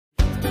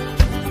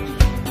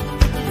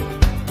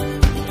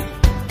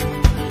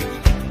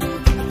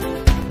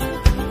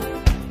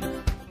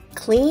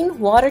Clean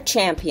Water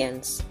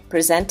Champions,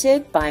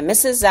 presented by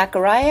Mrs.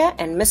 Zachariah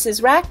and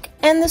Mrs. Rack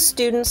and the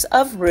students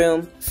of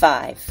Room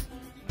 5.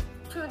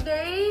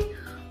 Today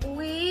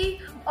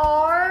we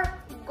are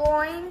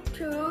going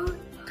to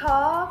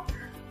talk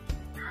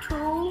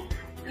to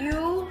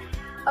you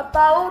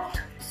about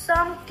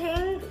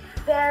something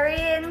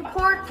very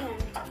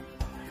important.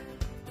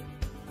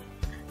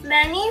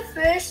 Many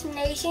First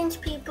Nations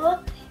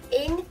people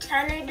in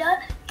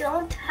Canada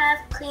don't have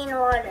clean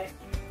water.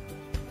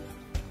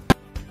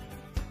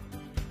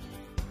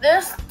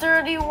 This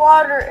dirty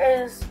water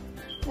is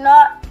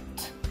not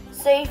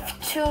safe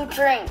to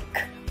drink.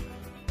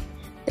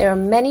 There are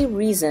many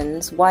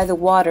reasons why the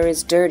water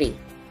is dirty.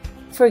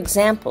 For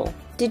example,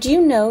 did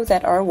you know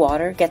that our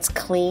water gets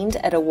cleaned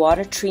at a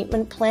water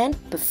treatment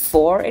plant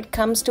before it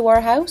comes to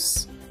our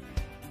house?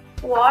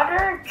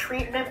 Water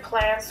treatment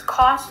plants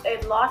cost a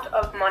lot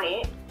of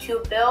money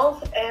to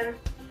build and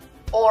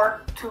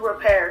or to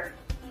repair.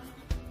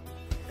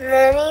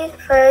 Many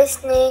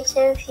First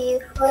Nation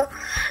people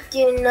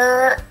do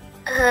not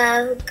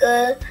have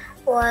good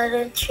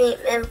water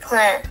treatment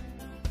plants.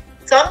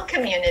 Some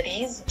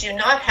communities do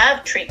not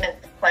have treatment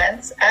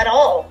plants at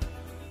all.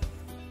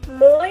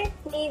 More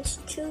needs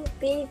to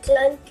be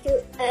done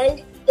to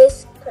end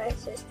this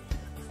crisis.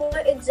 For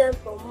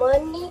example,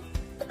 money,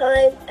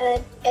 time,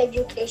 and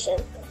education.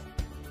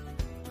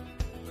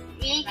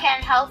 We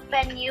can help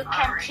and you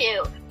can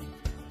too.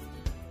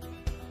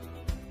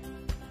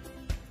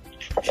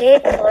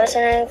 Keep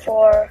listening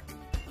for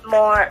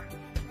more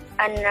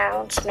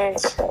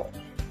announcements.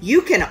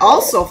 You can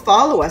also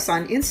follow us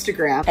on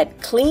Instagram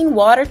at Clean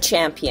Water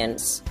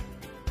Champions.